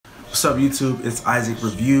What's up YouTube, it's Isaac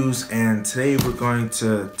Reviews, and today we're going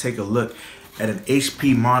to take a look at an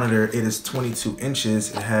HP monitor. It is 22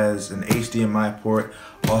 inches, it has an HDMI port,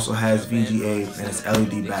 also has VGA, and it's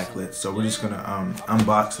LED backlit. So we're just gonna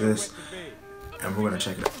unbox this and we're gonna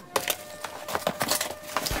check it out.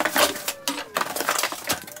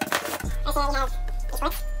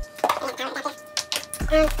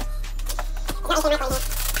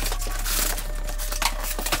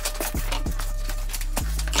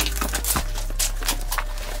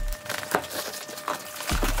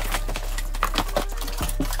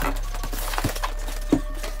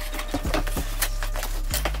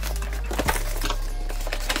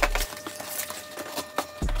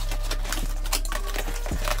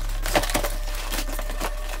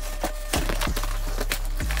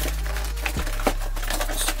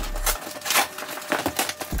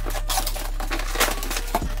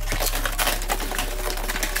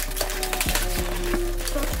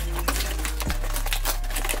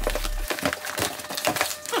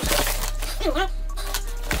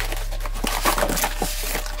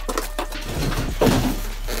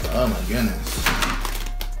 Oh my goodness.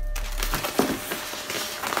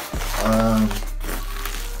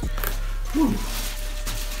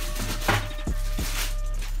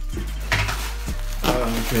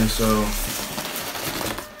 Okay, so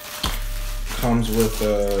comes with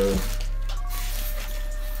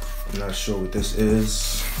I'm not sure what this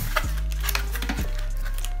is.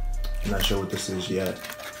 I'm not sure what this is yet.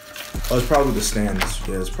 Oh, it's probably the stand.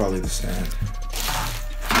 Yeah, it's probably the stand.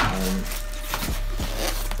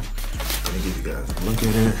 Let me give you guys a look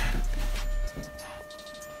at it.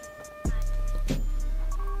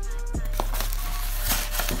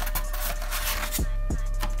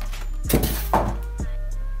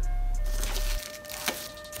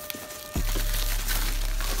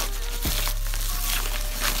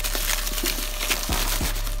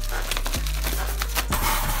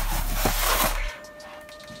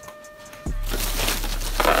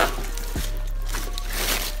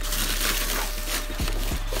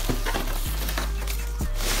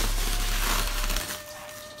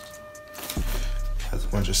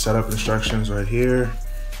 Bunch of setup instructions right here.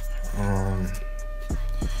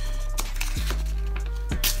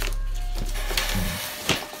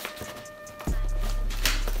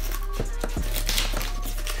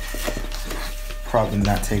 Probably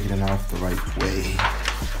not taking it off the right way.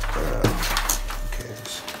 Okay.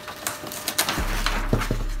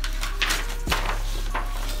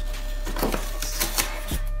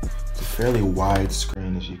 It's a fairly wide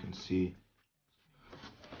screen, as you can see.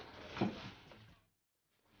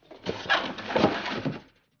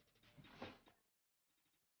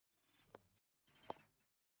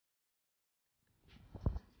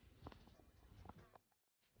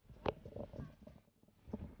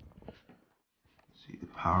 The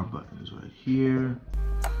power button is right here.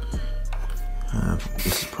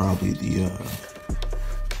 This is probably the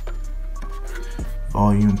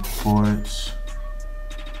volume ports.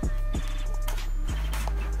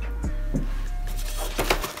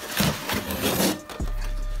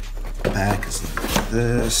 Back is like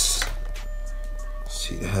this.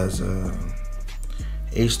 See, it has a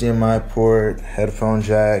HDMI port, headphone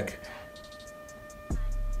jack.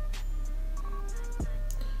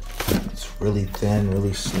 Really thin,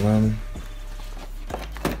 really slim.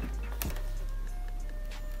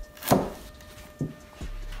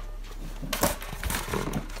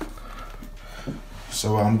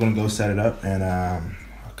 So I'm gonna go set it up and I'll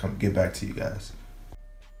come get back to you guys.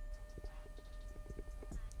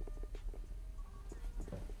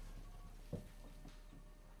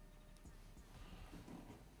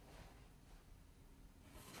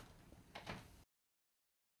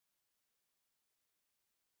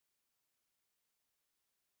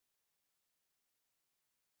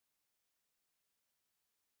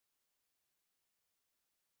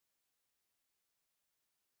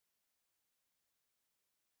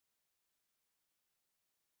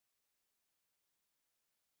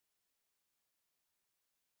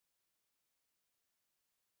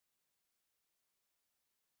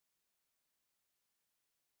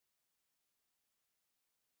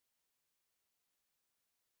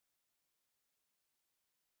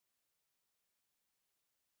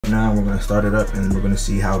 Now we're gonna start it up and we're gonna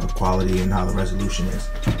see how the quality and how the resolution is.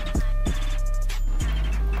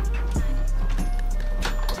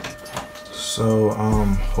 So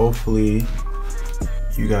hopefully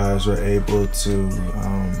you guys are able to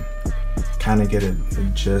kind of get a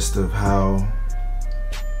gist of how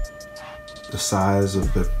the size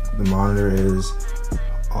of the monitor is.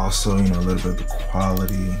 Also, you know, a little bit of the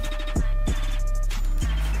quality.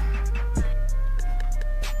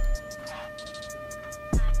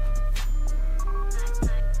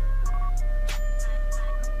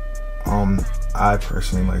 I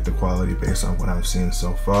personally like the quality based on what I've seen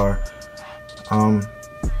so far.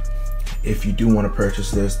 If you do want to purchase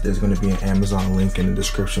this, there's going to be an Amazon link in the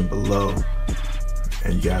description below,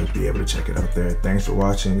 and you guys will be able to check it out there. Thanks for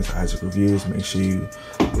watching. It's Isaac Reviews. Make sure you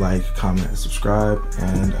like, comment, and subscribe,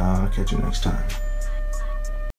 and I'll catch you next time.